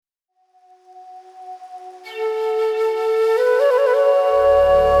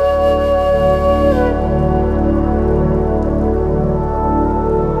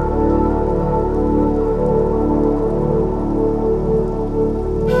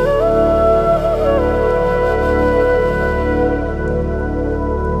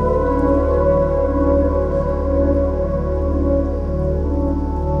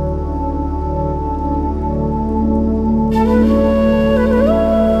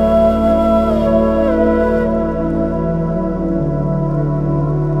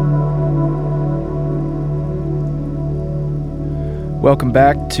welcome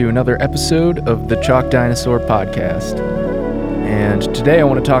back to another episode of the Chalk Dinosaur Podcast. And today I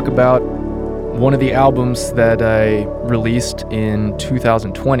want to talk about one of the albums that I released in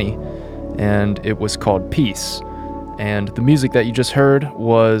 2020, and it was called Peace. And the music that you just heard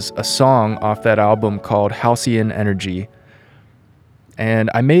was a song off that album called Halcyon Energy.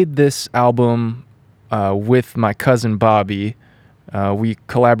 And I made this album with my cousin Bobby. We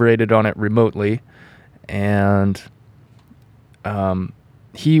collaborated on it remotely, and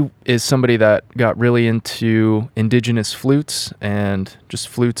he is somebody that got really into indigenous flutes and just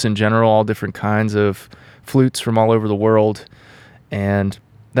flutes in general, all different kinds of flutes from all over the world. And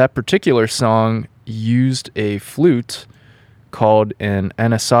that particular song used a flute called an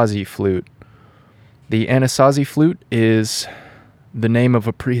Anasazi flute. The Anasazi flute is the name of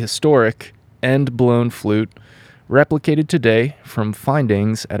a prehistoric end-blown flute replicated today from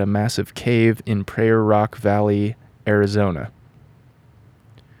findings at a massive cave in Prayer Rock Valley, Arizona.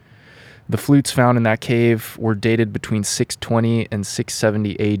 The flutes found in that cave were dated between 620 and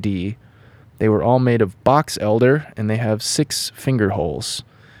 670 AD. They were all made of box elder, and they have 6 finger holes.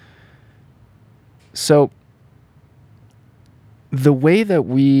 So, the way that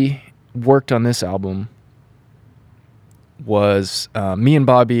we worked on this album was me and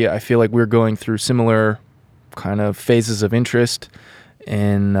Bobby, I feel like we were going through similar kind of phases of interest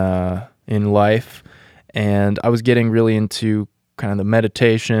in life, and I was getting really into kind of the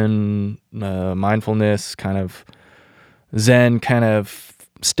meditation, mindfulness, kind of Zen kind of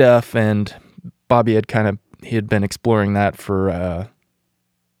stuff, and Bobby he had been exploring that for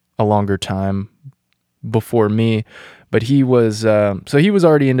a longer time before me, but he was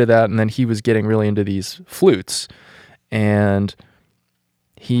already into that, and then he was getting really into these flutes, and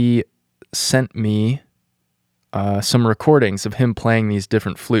he sent me some recordings of him playing these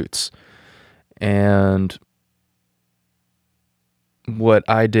different flutes. And what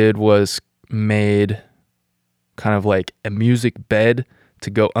I did was made kind of like a music bed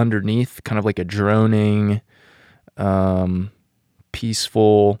to go underneath, kind of like a droning,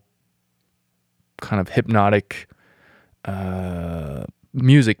 peaceful, kind of hypnotic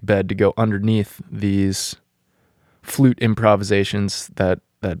music bed to go underneath these flute improvisations that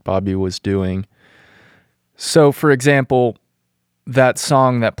Bobby was doing. So, for example, that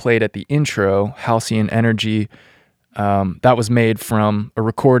song that played at the intro, Halcyon Energy, that was made from a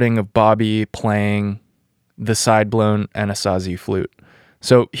recording of Bobby playing the side-blown Anasazi flute.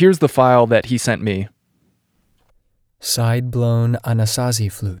 So here's the file that he sent me. Side-blown Anasazi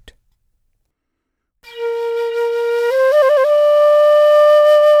flute.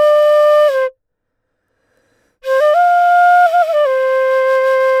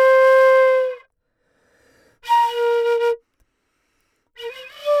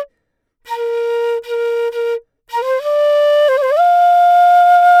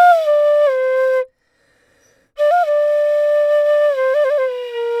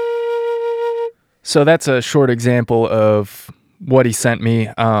 So that's a short example of what he sent me.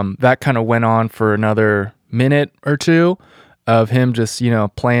 That kind of went on for another minute or two of him just,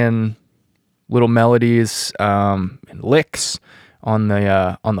 playing little melodies and licks on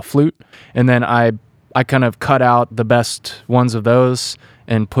the flute. And then I kind of cut out the best ones of those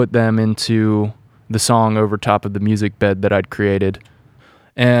and put them into the song over top of the music bed that I'd created.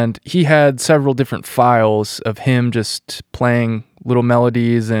 And he had several different files of him just playing little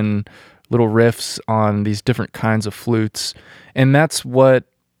melodies and little riffs on these different kinds of flutes. And that's what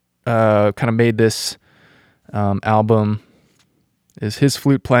kind of made this album, is his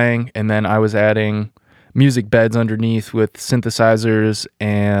flute playing, and then I was adding music beds underneath with synthesizers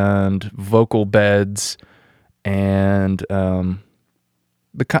and vocal beds, and the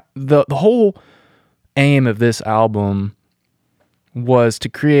whole aim of this album was to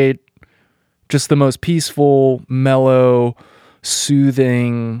create just the most peaceful, mellow,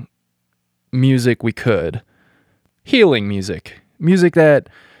 soothing music we could. Healing music that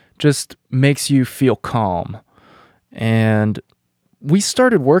just makes you feel calm. And we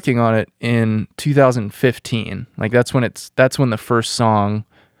started working on it in 2015. Like that's when the first song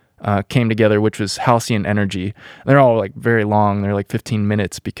came together, which was Halcyon Energy. They're all like very long. They're like 15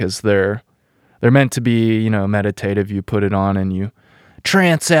 minutes because they're meant to be, meditative. You put it on and you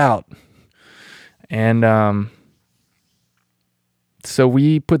trance out. And so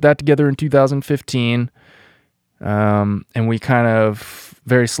we put that together in 2015, and we kind of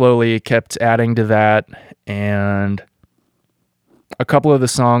very slowly kept adding to that. And a couple of the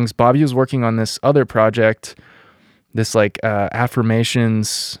songs, Bobby was working on this other project, this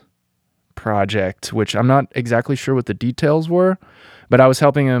affirmations project, which I'm not exactly sure what the details were, but I was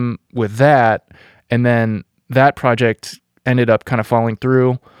helping him with that. And then that project ended up kind of falling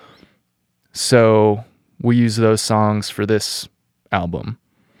through. So we use those songs for this album.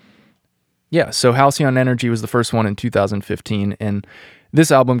 Yeah, so Halcyon Energy was the first one in 2015, and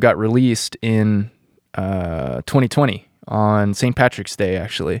this album got released in 2020 on St. Patrick's Day,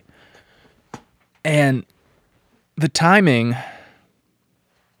 actually. And the timing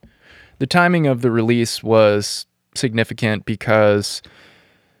of the release was significant because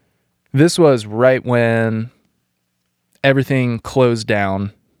this was right when everything closed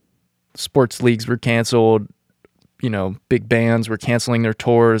down. Sports leagues were canceled. Big bands were canceling their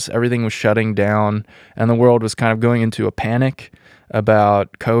tours. Everything was shutting down, and the world was kind of going into a panic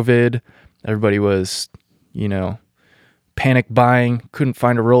about COVID. Everybody was, panic buying. Couldn't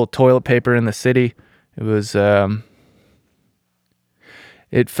find a roll of toilet paper in the city. It was,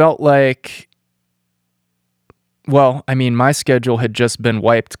 it felt like, my schedule had just been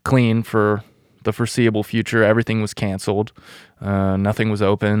wiped clean for the foreseeable future. Everything was canceled. Nothing was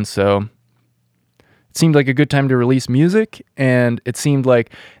open, so it seemed like a good time to release music, and it seemed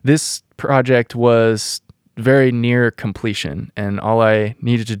like this project was very near completion, and all I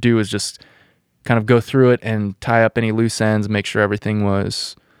needed to do was just kind of go through it and tie up any loose ends, make sure everything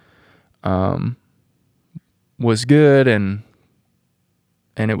was good, and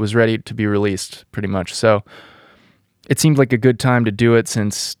it was ready to be released, pretty much. So it seemed like a good time to do it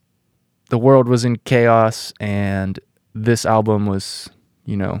since the world was in chaos, and this album was,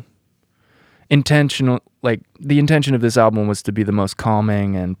 intentional. Like, the intention of this album was to be the most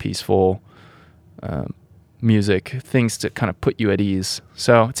calming and peaceful music, things to kind of put you at ease.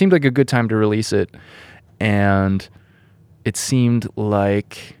 So it seemed like a good time to release it, and it seemed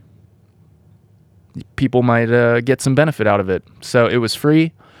like people might get some benefit out of it. So it was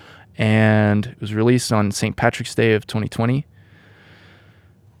free, and it was released on St. Patrick's Day of 2020.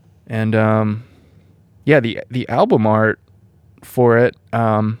 And the album art for it,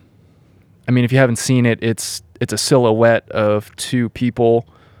 if you haven't seen it, it's a silhouette of two people.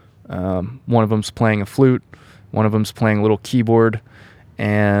 One of them's playing a flute, one of them's playing a little keyboard,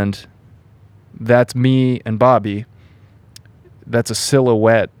 and that's me and Bobby. That's a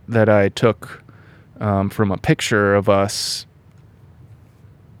silhouette that I took from a picture of us.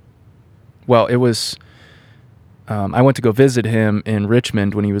 Well, it was, I went to go visit him in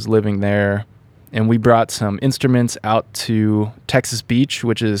Richmond when he was living there, and we brought some instruments out to Texas Beach,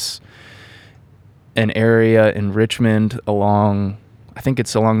 which is an area in Richmond along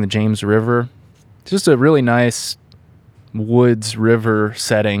the James River. It's just a really nice woods river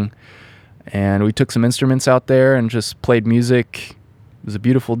setting, and we took some instruments out there and just played music. It was a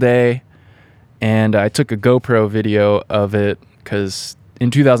beautiful day, and I took a GoPro video of it because in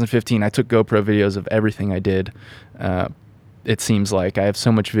 2015 I took GoPro videos of everything I did. It seems like I have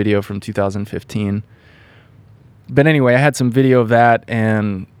so much video from 2015. But anyway, I had some video of that,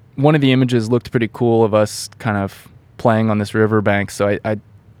 and one of the images looked pretty cool of us kind of playing on this riverbank, so I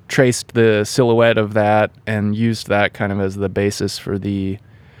traced the silhouette of that and used that kind of as the basis for the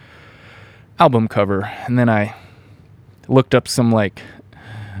album cover. And then I looked up some like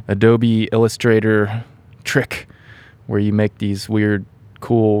Adobe Illustrator trick where you make these weird,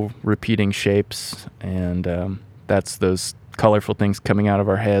 cool repeating shapes, and that's those colorful things coming out of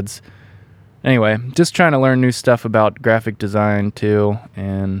our heads. Anyway, just trying to learn new stuff about graphic design too,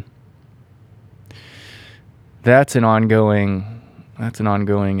 and that's an ongoing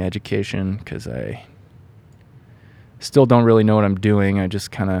education because I still don't really know what I'm doing. I just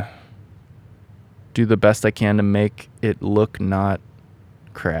kind of do the best I can to make it look not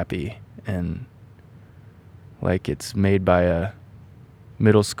crappy and like it's made by a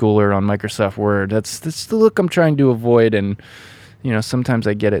middle schooler on Microsoft Word. That's the look I'm trying to avoid, and sometimes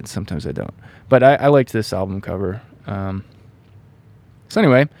I get it, sometimes I don't. But I liked this album cover. So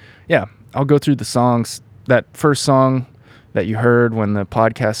anyway, yeah, I'll go through the songs. That first song that you heard when the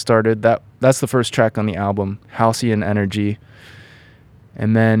podcast started, that's the first track on the album, Halcyon Energy.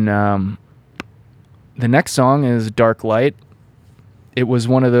 And then the next song is Dark Light. It was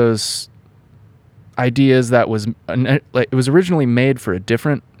one of those ideas that was it was originally made for a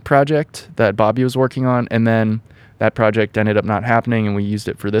different project that Bobby was working on, and then that project ended up not happening, and we used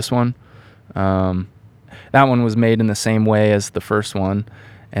it for this one. That one was made in the same way as the first one.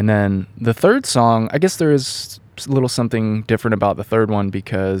 And then the third song, I guess there is a little something different about the third one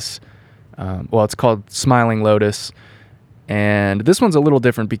because, it's called Smiling Lotus. And this one's a little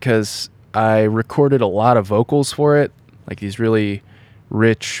different because I recorded a lot of vocals for it, like these really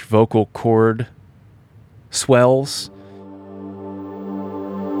rich vocal chord swells.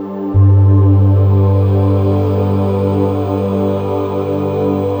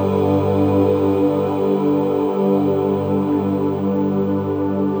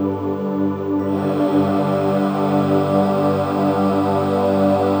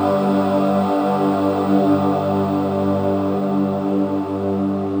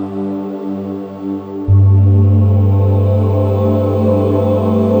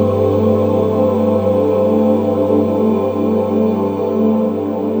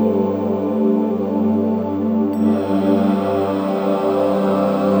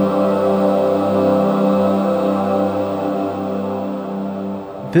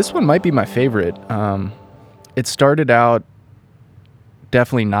 this one might be my favorite. It started out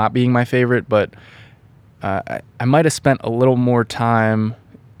definitely not being my favorite, but I might have spent a little more time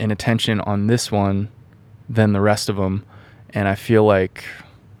and attention on this one than the rest of them, and I feel like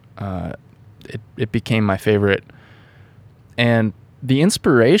it became my favorite. And the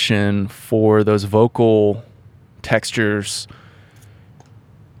inspiration for those vocal textures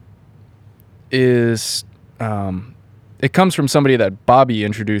is it comes from somebody that Bobby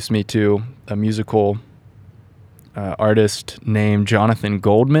introduced me to, a musical artist named Jonathan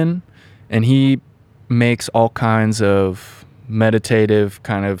Goldman, and he makes all kinds of meditative,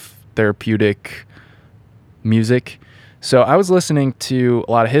 kind of therapeutic music. So I was listening to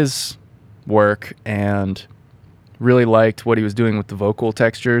a lot of his work and really liked what he was doing with the vocal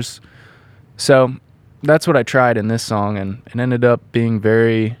textures. So that's what I tried in this song, and it ended up being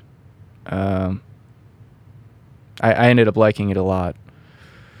very I ended up liking it a lot.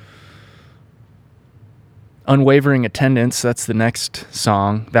 Unwavering Attendance, that's the next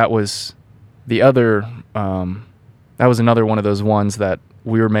song. That was the other that was another one of those ones that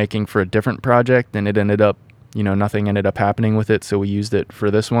we were making for a different project, and it ended up, nothing ended up happening with it, so we used it for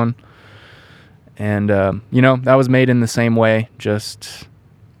this one. And that was made in the same way, just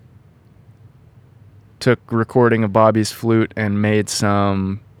took recording of Bobby's flute and made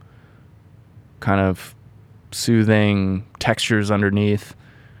some kind of soothing textures underneath.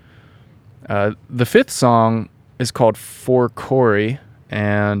 The fifth song is called For Corey,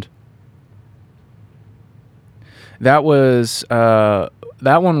 and that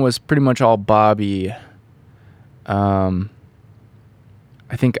one was pretty much all Bobby. I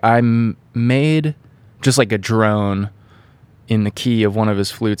think I made just like a drone in the key of one of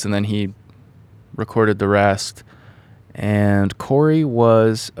his flutes, and then he recorded the rest. And Corey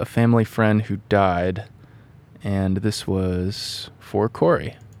was a family friend who died, and this was For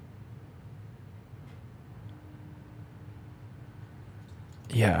Corey.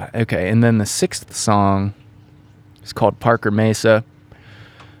 Yeah, okay. And then the sixth song is called Parker Mesa,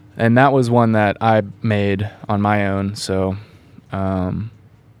 and that was one that I made on my own, so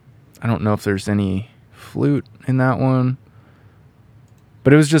I don't know if there's any flute in that one,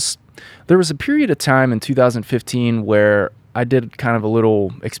 but it was just, there was a period of time in 2015 where I did kind of a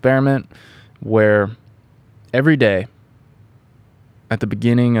little experiment where every day at the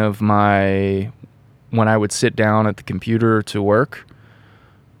beginning of when I would sit down at the computer to work,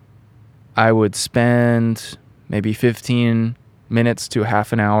 I would spend maybe 15 minutes to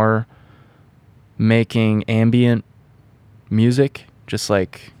half an hour making ambient music, just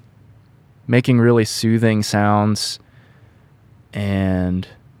like making really soothing sounds. And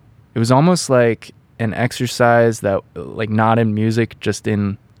it was almost like an exercise that, like, not in music, just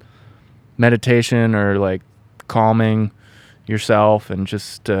in meditation or like calming yourself and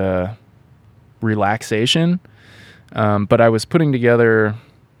just relaxation. But I was putting together,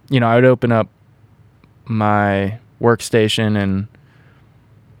 I would open up my workstation and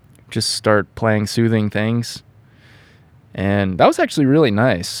just start playing soothing things. And that was actually really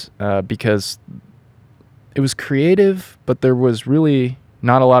nice because it was creative, but there was really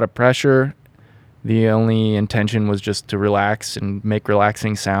not a lot of pressure. The only intention was just to relax and make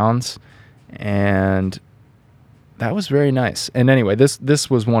relaxing sounds. And that was very nice. And anyway, this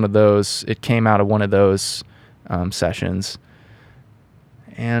was one of those, it came out of one of those sessions.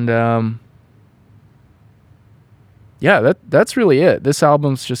 And yeah, that's really it. This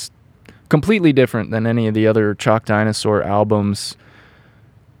album's just completely different than any of the other Chalk Dinosaur albums,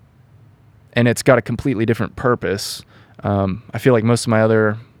 and it's got a completely different purpose. I feel like most of my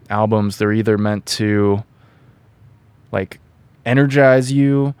other albums, they're either meant to like energize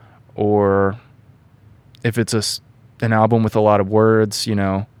you, or if it's an album with a lot of words,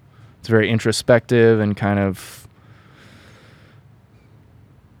 it's very introspective and kind of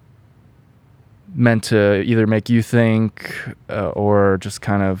meant to either make you think or just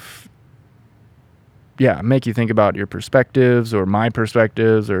kind of, make you think about your perspectives or my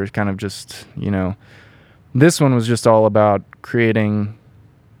perspectives, or kind of just, this one was just all about creating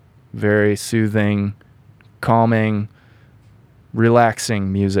very soothing, calming,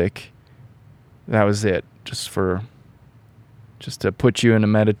 relaxing music. That was it, just to put you in a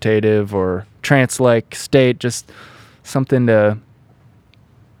meditative or trance-like state, just something to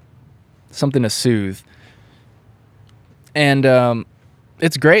soothe. And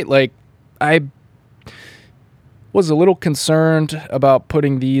it's great. Like, I was a little concerned about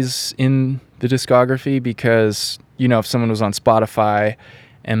putting these in the discography because, if someone was on Spotify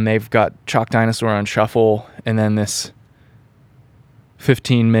and they've got Chalk Dinosaur on shuffle, and then this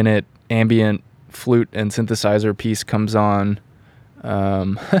 15-minute ambient flute and synthesizer piece comes on,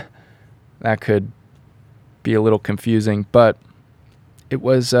 That could be a little confusing, but it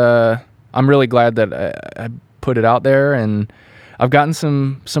was, I'm really glad that I put it out there, and I've gotten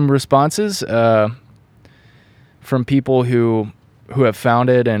some responses, from people who have found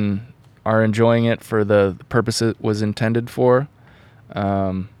it and are enjoying it for the purpose it was intended for.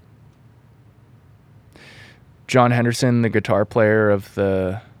 John Henderson, the guitar player of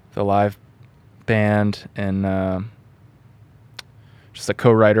the live band, and just a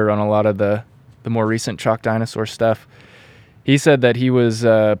co-writer on a lot of the more recent Chalk Dinosaur stuff, he said that he was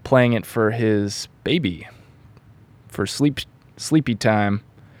playing it for his baby, for sleepy time.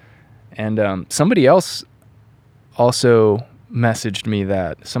 And somebody else also messaged me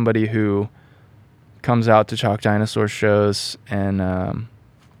that, somebody who comes out to Chalk Dinosaur shows, and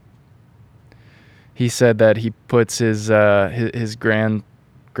he said that he puts his grandkids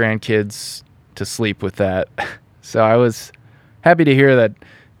to sleep with that. So I was happy to hear that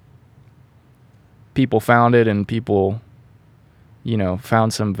people found it and people,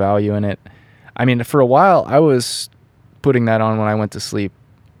 found some value in it. I mean, for a while I was putting that on when I went to sleep,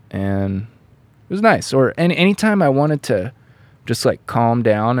 and it was nice. Or anytime I wanted to just like calm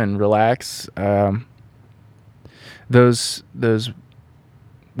down and relax, those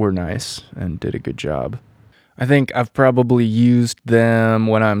were nice and did a good job. I think I've probably used them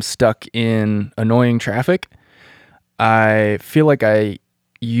when I'm stuck in annoying traffic. I feel like I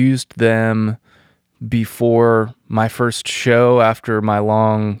used them before my first show after my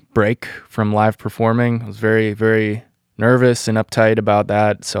long break from live performing. I was very, very nervous and uptight about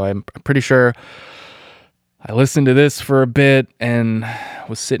that, so I'm pretty sure I listened to this for a bit and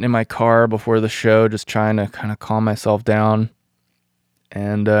was sitting in my car before the show just trying to kind of calm myself down,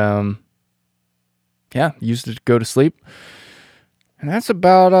 and used it to go to sleep. And that's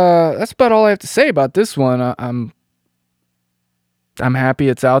about all I have to say about this one. I'm happy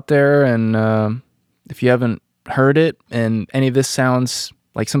it's out there, and if you haven't heard it and any of this sounds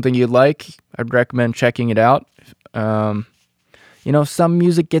like something you'd like, I'd recommend checking it out. Some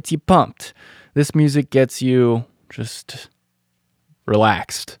music gets you pumped. This music gets you just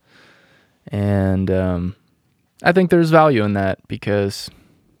relaxed. And I think there's value in that because,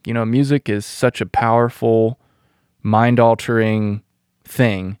 music is such a powerful, mind-altering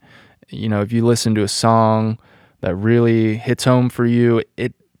thing. If you listen to a song that really hits home for you,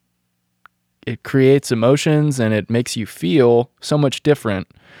 it creates emotions and it makes you feel so much different.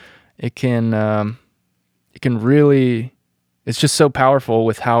 It can really, it's just so powerful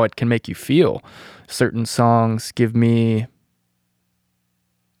with how it can make you feel. Certain songs give me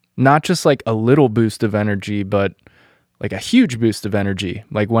not just like a little boost of energy, but like a huge boost of energy.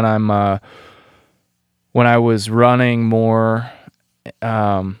 Like when I was running more,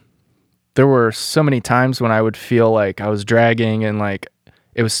 there were so many times when I would feel like I was dragging and like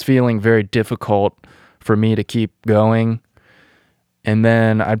it was feeling very difficult for me to keep going. And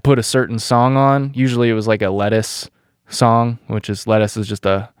then I'd put a certain song on. Usually it was like a Lettuce song, which is Lettuce is just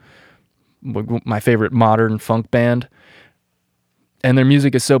my favorite modern funk band. And their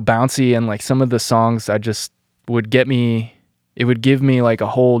music is so bouncy, and like some of the songs I just would give me like a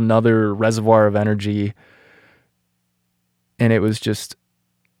whole nother reservoir of energy. And it was just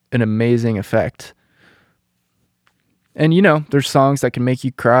an amazing effect. And there's songs that can make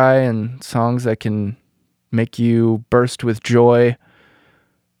you cry and songs that can make you burst with joy.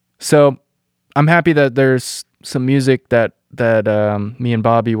 So I'm happy that there's some music that me and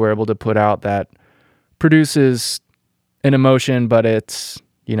Bobby were able to put out that produces an emotion, but it's,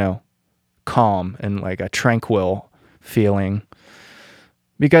 calm and like a tranquil feeling.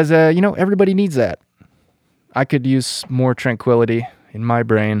 Because, everybody needs that. I could use more tranquility in my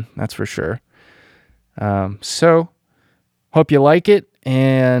brain, that's for sure. So hope you like it,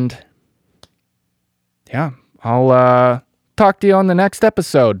 and I'll talk to you on the next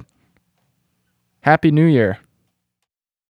episode. Happy New Year.